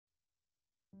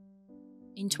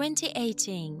In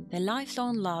 2018, the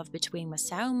lifelong love between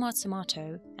Masao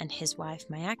Matsumoto and his wife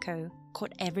Miyako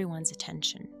caught everyone's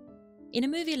attention. In a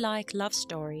movie-like love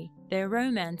story, their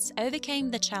romance overcame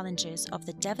the challenges of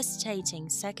the devastating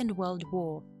Second World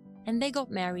War, and they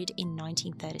got married in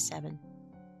 1937.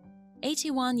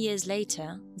 81 years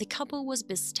later, the couple was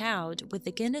bestowed with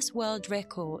the Guinness World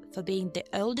Record for being the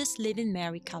oldest living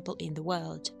married couple in the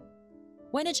world.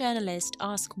 When a journalist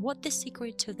asked what the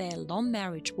secret to their long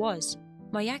marriage was,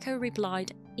 Miyako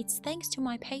replied, "It's thanks to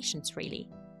my patience, really."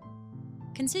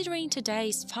 Considering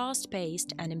today's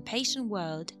fast-paced and impatient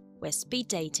world, where speed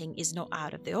dating is not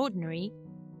out of the ordinary,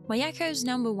 Miyako's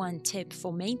 #1 tip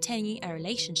for maintaining a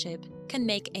relationship can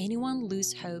make anyone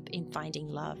lose hope in finding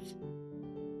love.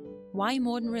 Why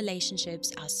modern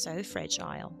relationships are so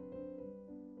fragile.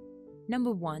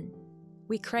 1.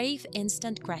 We crave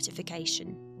instant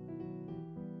gratification.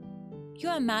 You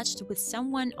are matched with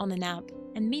someone on an app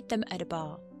and meet them at a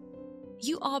bar.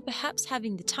 You are perhaps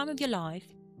having the time of your life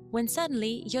when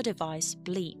suddenly your device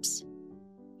bleeps.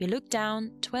 You look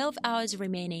down, 12 hours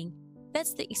remaining.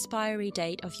 That's the expiry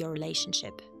date of your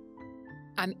relationship.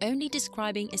 I'm only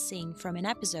describing a scene from an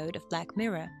episode of Black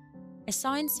Mirror, a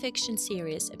science fiction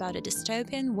series about a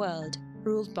dystopian world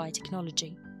ruled by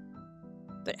technology.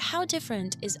 But how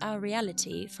different is our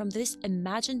reality from this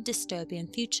imagined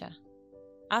dystopian future?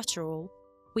 After all,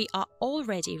 we are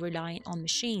already relying on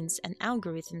machines and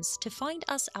algorithms to find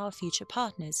us our future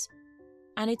partners.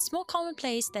 And it's more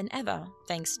commonplace than ever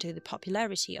thanks to the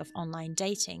popularity of online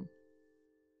dating.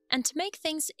 And to make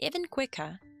things even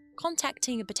quicker,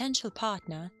 contacting a potential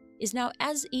partner is now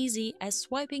as easy as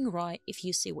swiping right if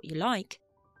you see what you like,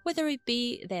 whether it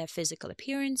be their physical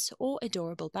appearance or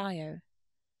adorable bio.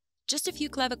 Just a few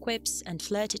clever quips and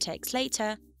flirty texts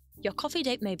later, your coffee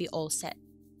date may be all set.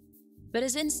 But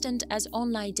as instant as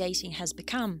online dating has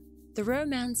become, the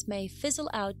romance may fizzle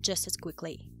out just as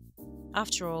quickly.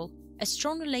 After all, a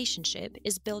strong relationship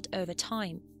is built over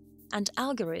time, and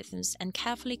algorithms and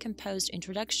carefully composed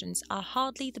introductions are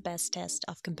hardly the best test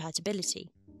of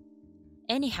compatibility.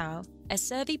 Anyhow, a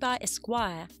survey by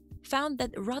Expire found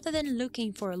that rather than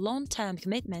looking for a long-term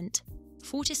commitment,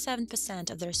 47%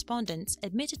 of the respondents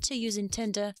admitted to using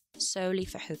Tinder solely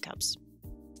for hookups.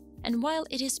 And while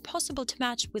it is possible to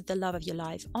match with the love of your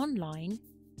life online,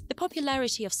 the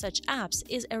popularity of such apps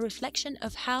is a reflection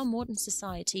of how modern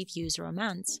society views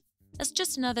romance, as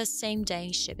just another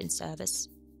same-day shipping service.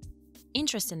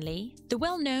 Interestingly, the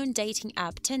well-known dating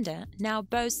app Tinder now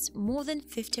boasts more than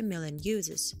 50 million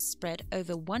users spread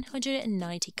over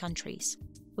 190 countries.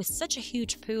 With such a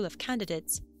huge pool of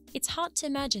candidates, it's hard to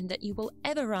imagine that you will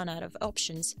ever run out of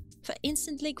options for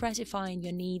instantly gratifying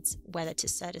your needs, whether to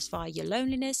satisfy your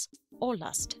loneliness or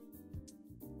lust.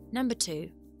 2.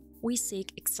 We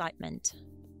seek excitement.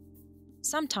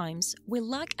 Sometimes we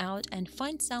luck out and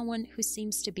find someone who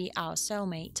seems to be our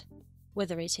soulmate,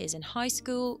 whether it is in high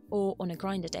school or on a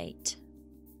Grindr date.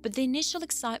 But the initial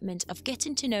excitement of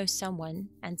getting to know someone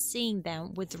and seeing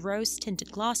them with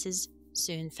rose-tinted glasses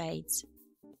soon fades.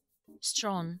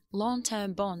 Strong,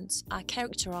 long-term bonds are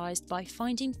characterized by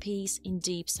finding peace in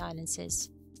deep silences.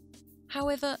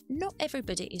 However, not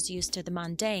everybody is used to the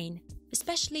mundane,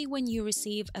 especially when you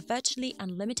receive a virtually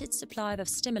unlimited supply of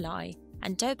stimuli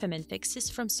and dopamine fixes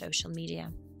from social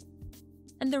media.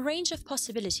 And the range of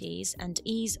possibilities and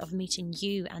ease of meeting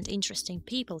new and interesting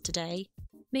people today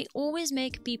may always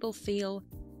make people feel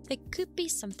there could be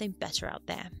something better out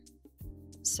there.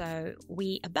 So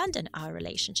we abandon our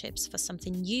relationships for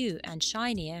something new and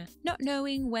shinier, not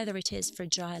knowing whether it is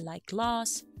fragile like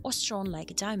glass or strong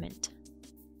like a diamond.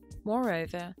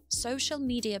 Moreover, social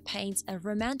media paints a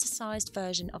romanticized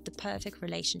version of the perfect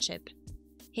relationship.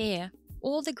 Here,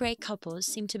 all the great couples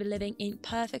seem to be living in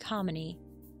perfect harmony,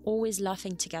 always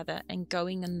laughing together and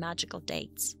going on magical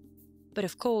dates. But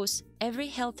of course, every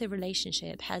healthy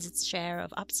relationship has its share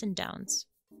of ups and downs.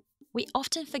 We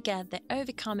often forget that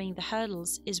overcoming the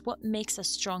hurdles is what makes us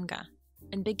stronger,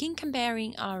 and begin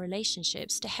comparing our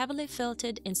relationships to heavily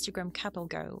filtered Instagram couple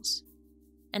goals.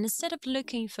 And instead of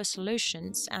looking for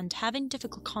solutions and having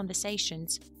difficult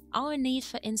conversations, our need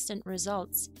for instant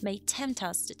results may tempt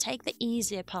us to take the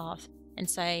easier path and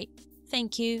say,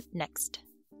 "Thank you, next."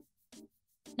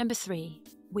 3.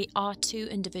 We are too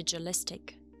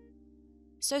individualistic.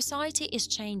 Society is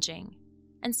changing,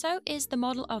 and so is the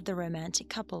model of the romantic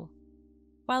couple.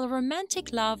 While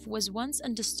romantic love was once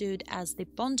understood as the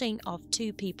bonding of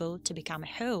two people to become a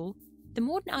whole, the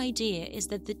modern idea is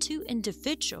that the two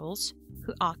individuals,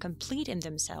 who are complete in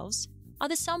themselves, are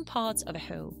the sum parts of a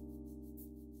whole.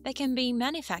 There can be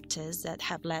many factors that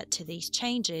have led to these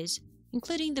changes,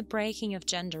 including the breaking of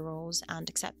gender roles and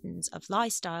acceptance of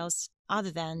lifestyles other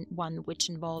than one which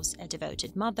involves a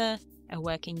devoted mother, a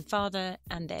working father,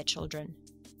 and their children.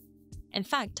 In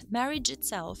fact, marriage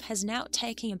itself has now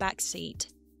taken a backseat,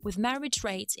 with marriage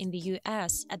rates in the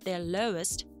US at their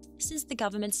lowest since the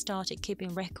government started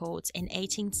keeping records in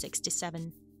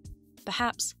 1867.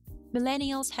 Perhaps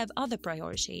millennials have other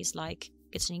priorities like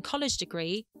getting a college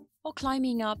degree or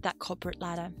climbing up that corporate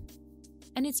ladder.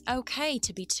 And it's okay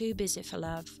to be too busy for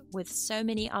love. With so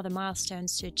many other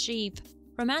milestones to achieve,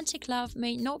 romantic love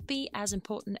may not be as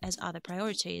important as other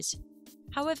priorities.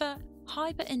 However,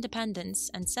 hyper-independence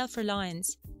and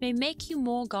self-reliance may make you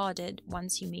more guarded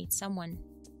once you meet someone.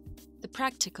 The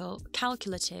practical,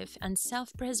 calculative, and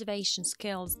self-preservation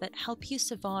skills that help you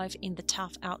survive in the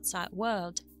tough outside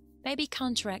world may be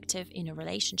counteractive in a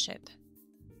relationship.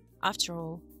 After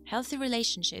all, healthy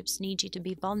relationships need you to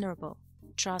be vulnerable,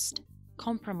 trust,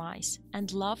 compromise,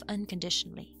 and love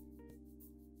unconditionally.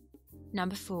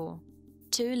 Number 4.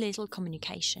 Too little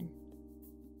communication.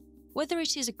 Whether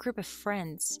it is a group of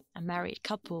friends, a married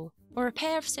couple, or a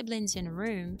pair of siblings in a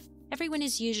room, everyone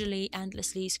is usually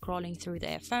endlessly scrolling through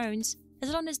their phones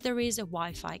as long as there is a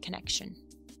Wi-Fi connection.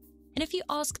 And if you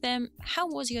ask them, "How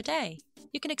was your day?"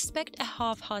 you can expect a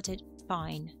half-hearted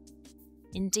 "fine."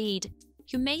 Indeed,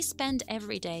 you may spend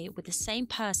every day with the same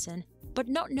person but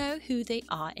not know who they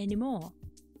are anymore.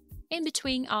 In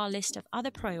between our list of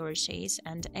other priorities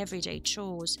and everyday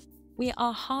chores, we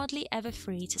are hardly ever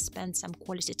free to spend some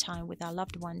quality time with our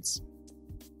loved ones.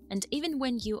 And even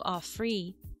when you are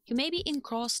free, you may be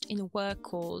engrossed in work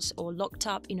calls or locked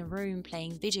up in a room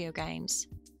playing video games.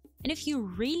 And if you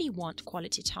really want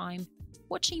quality time,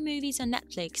 watching movies on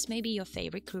Netflix may be your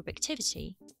favorite group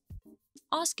activity.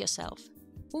 Ask yourself,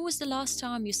 when was the last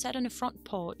time you sat on a front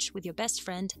porch with your best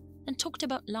friend and talked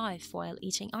about life while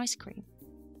eating ice cream?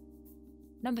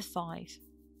 Number 5.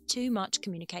 Too much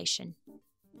communication.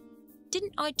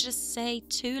 Didn't I just say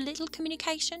too little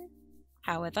communication?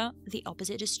 However, the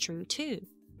opposite is true too.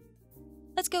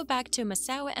 Let's go back to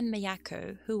Masao and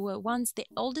Miyako, who were once the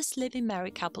oldest living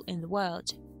married couple in the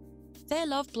world. Their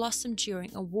love blossomed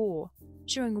during a war,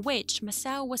 during which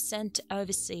Masao was sent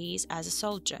overseas as a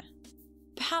soldier.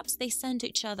 Perhaps they sent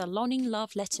each other longing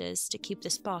love letters to keep the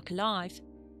spark alive,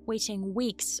 waiting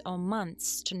weeks or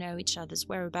months to know each other's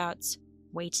whereabouts,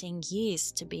 waiting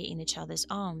years to be in each other's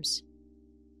arms.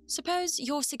 Suppose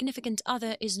your significant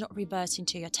other is not reverting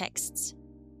to your texts.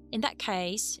 In that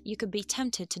case, you could be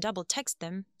tempted to double text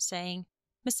them, saying,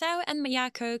 "Masao and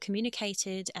Miyako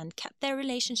communicated and kept their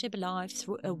relationship alive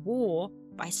through a war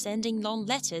by sending long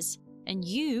letters, and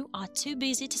you are too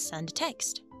busy to send a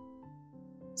text."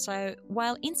 So,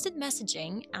 while instant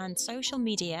messaging and social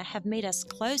media have made us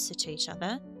closer to each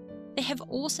other, they have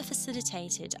also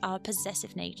facilitated our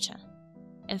possessive nature.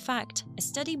 In fact, a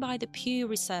study by the Pew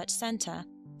Research Center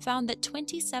found that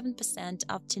 27%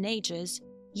 of teenagers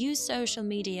use social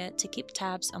media to keep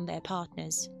tabs on their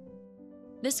partners.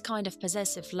 This kind of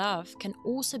possessive love can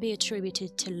also be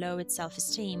attributed to lowered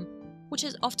self-esteem, which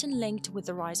is often linked with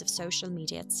the rise of social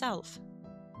media itself.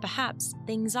 Perhaps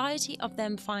the anxiety of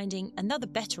them finding another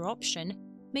better option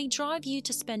may drive you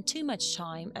to spend too much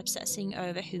time obsessing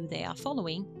over who they are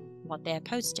following, what they're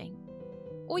posting.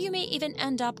 Or you may even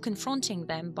end up confronting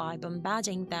them by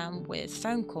bombarding them with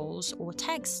phone calls or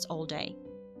texts all day.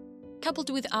 Coupled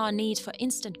with our need for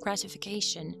instant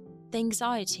gratification, the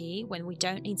anxiety when we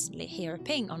don't instantly hear a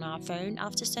ping on our phone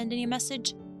after sending a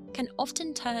message can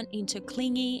often turn into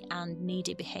clingy and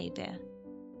needy behavior.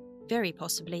 Very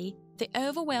possibly, the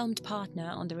overwhelmed partner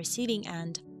on the receiving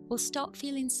end will start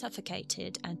feeling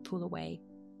suffocated and pull away.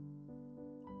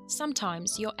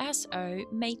 Sometimes your SO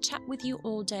may chat with you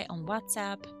all day on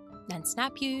WhatsApp, then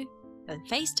snap you, then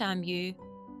FaceTime you,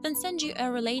 then send you a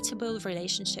relatable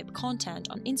relationship content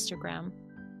on Instagram.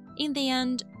 In the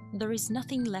end, there is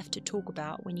nothing left to talk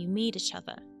about when you meet each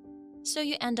other, so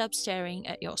you end up staring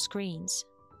at your screens.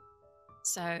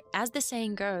 So, as the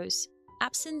saying goes,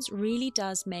 absence really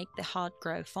does make the heart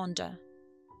grow fonder.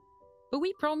 But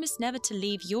we promise never to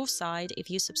leave your side if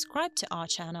you subscribe to our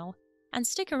channel and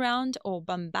stick around or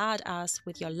bombard us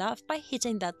with your love by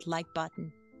hitting that like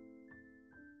button.